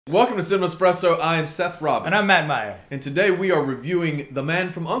Welcome to Cinemaspresso. I am Seth Robbins. And I'm Matt Meyer. And today we are reviewing The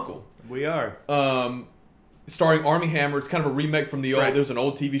Man from U.N.C.L.E. We are. Starring Armie Hammer. It's kind of a remake from the old... Right. There's an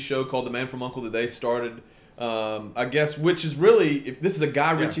old TV show called The Man from U.N.C.L.E. that they started, I guess, which is really... This is a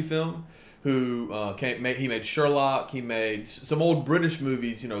Guy Ritchie film who he made Sherlock. He made some old British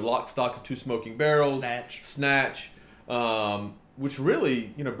movies, Lock, Stock, and Two Smoking Barrels. Snatch. Which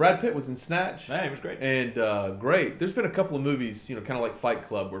really, Brad Pitt was in Snatch. Yeah, he was great. And great. There's been a couple of movies, kind of like Fight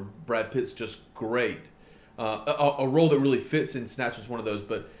Club, where Brad Pitt's just great. A role that really fits in Snatch was one of those.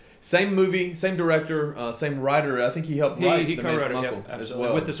 But same movie, same director, same writer. I think he helped write The Man from U.N.C.L.E. as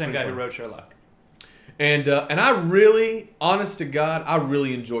well. With the same guy who wrote Sherlock. And I really, honest to God, I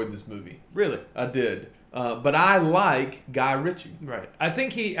really enjoyed this movie. Really? I did. But I like Guy Ritchie. Right. I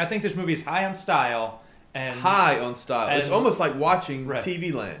think this movie is high on style. And high on style. It's almost like watching right.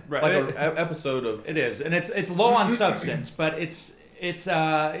 TV Land, right. like an episode of. It is, and it's low on substance, but it's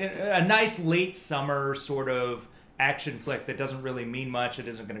a nice late summer sort of action flick that doesn't really mean much. It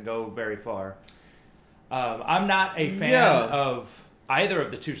isn't going to go very far. I'm not a fan of either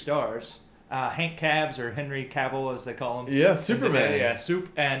of the two stars, Hank Cavs or Henry Cavill as they call him. Yeah, Superman.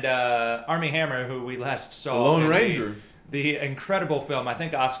 And Armie Hammer, who we last saw. The Lone Ranger. The incredible film, I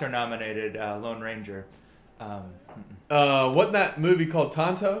think Oscar nominated Lone Ranger. Wasn't that movie called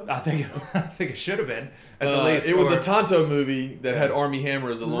Tonto? I think it should have been at the least. It was a Tonto movie that had Armie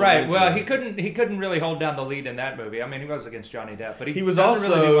Hammer as a Lone Ranger. Ranger. Well, he couldn't really hold down the lead in that movie. I mean, he was against Johnny Depp, but he was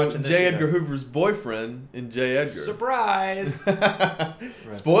also J. Edgar Hoover's boyfriend in J. Edgar. Surprise! Right.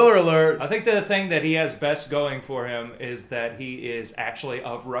 Spoiler alert! I think the thing that he has best going for him is that he is actually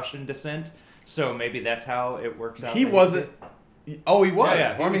of Russian descent. So maybe that's how it works out. He wasn't. Oh, he was.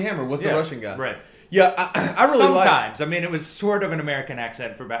 Yeah. Armie Hammer was the Russian guy. Right. Yeah, I really sometimes. I mean, it was sort of an American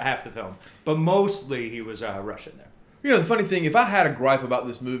accent for about half the film, but mostly he was Russian there. The funny thing, if I had a gripe about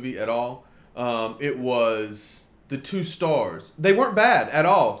this movie at all, it was the two stars. They weren't bad at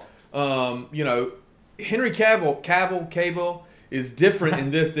all. Henry Cavill is different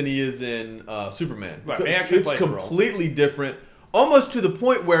in this than he is in Superman. Right. He actually it's completely different, almost to the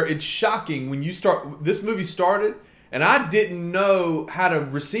point where it's shocking when you start. This movie started, and I didn't know how to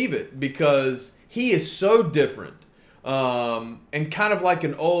receive it because he is so different, and kind of like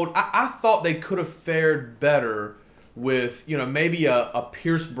an old. I thought they could have fared better with maybe a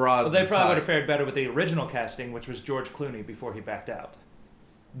Pierce Brosnan. Well, they probably would have fared better with the original casting, which was George Clooney before he backed out.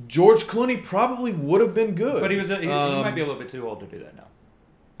 George Clooney probably would have been good, but he might be a little bit too old to do that now.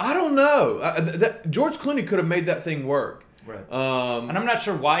 I don't know. George Clooney could have made that thing work. Right. And I'm not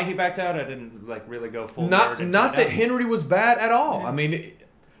sure why he backed out. I didn't really go full. Not that Henry was bad at all. Yeah. I mean,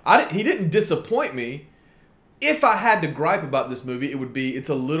 he didn't disappoint me. If I had to gripe about this movie, it would be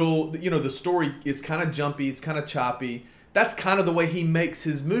it's a little, the story is kind of jumpy, it's kind of choppy. That's kind of the way he makes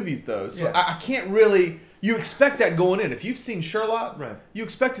his movies, though. So I can't really. You expect that going in. If you've seen Sherlock, right, you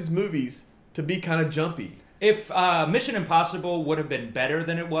expect his movies to be kind of jumpy. If Mission Impossible would have been better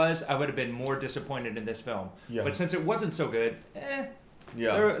than it was, I would have been more disappointed in this film. Yeah. But since it wasn't so good,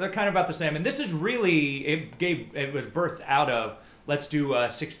 they're kind of about the same. And this is really it was birthed out of let's do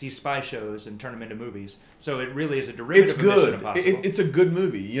 60s spy shows and turn them into movies. So it really is a derivative of Mission Impossible. It's a good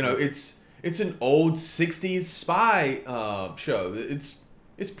movie. It's an old 60s spy show.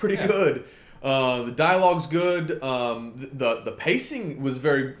 It's pretty good. The dialogue's good. The pacing was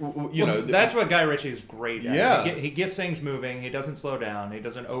very, that's what Guy Ritchie is great at. Yeah. He gets things moving. He doesn't slow down. He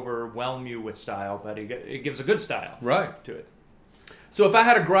doesn't overwhelm you with style, but he gives a good style to it. So if I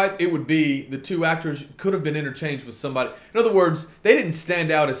had a gripe, it would be the two actors could have been interchanged with somebody. In other words, they didn't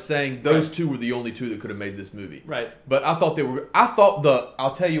stand out as saying those two were the only two that could have made this movie. Right. But I thought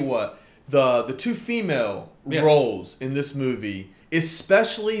I'll tell you what, the two female roles in this movie,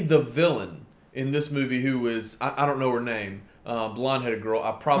 especially the villain in this movie, who is, I don't know her name, blonde-headed girl.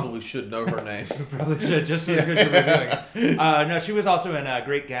 I probably should know her name. Probably should, just because you're reviewing it. No, she was also in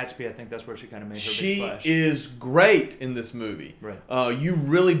Great Gatsby. I think that's where she kind of made her big splash. She is great in this movie. Right. You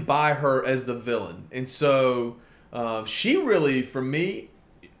really buy her as the villain. And so she really, for me,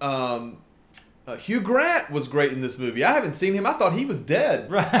 Hugh Grant was great in this movie. I haven't seen him. I thought he was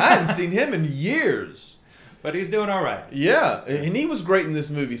dead. Right. I hadn't seen him in years. But he's doing all right. Yeah, and he was great in this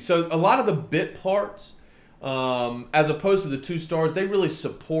movie. So a lot of the bit parts, as opposed to the two stars, they really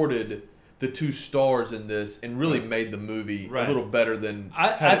supported the two stars in this and really made the movie a little better than.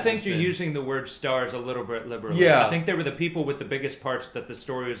 I think you're using the word stars a little bit liberally. Yeah. I think they were the people with the biggest parts that the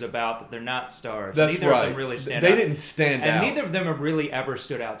story was about, but they're not stars. That's neither of them really stand out. They didn't stand out. And neither of them have really ever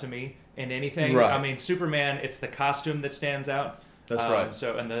stood out to me in anything. Right. I mean, Superman, it's the costume that stands out. That's right.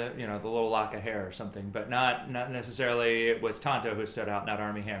 So, and the little lock of hair or something, but not necessarily it was Tonto who stood out, not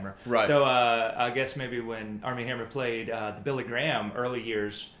Armie Hammer. Right. Though I guess maybe when Armie Hammer played the Billy Graham early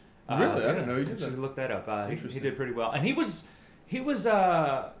years. Really, I didn't know he did that. Look that up. He did pretty well, and he was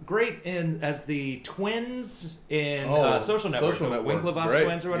great as the twins in Social Network, the Winklevoss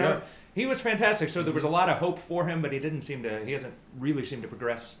twins or whatever. Yeah. He was fantastic. So there was a lot of hope for him, but he hasn't really seemed to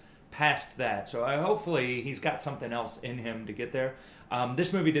progress past that. So hopefully he's got something else in him to get there.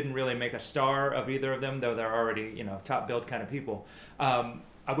 This movie didn't really make a star of either of them, though they're already top billed kind of people.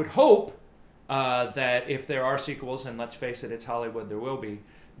 I would hope that if there are sequels, and let's face it, it's Hollywood, there will be,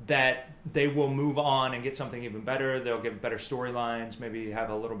 that they will move on and get something even better. They'll give better storylines, maybe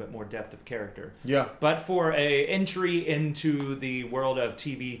have a little bit more depth of character. Yeah. But for a entry into the world of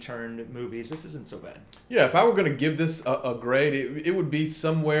TV turned movies, this isn't so bad. Yeah, if I were going to give this a grade, it would be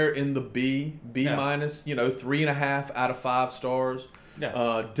somewhere in the B minus, 3.5 out of 5 stars.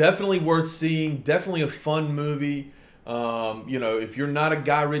 Yeah. Definitely worth seeing. Definitely a fun movie. If you're not a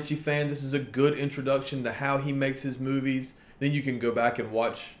Guy Ritchie fan, this is a good introduction to how he makes his movies. Then you can go back and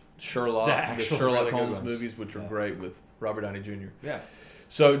watch Sherlock, the Sherlock Holmes movies, which are great with Robert Downey Jr. Yeah.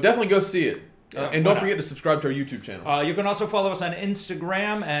 So definitely go see it. And don't forget to subscribe to our YouTube channel. You can also follow us on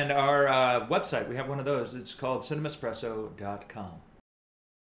Instagram and our website. We have one of those. It's called cinemaspresso.com.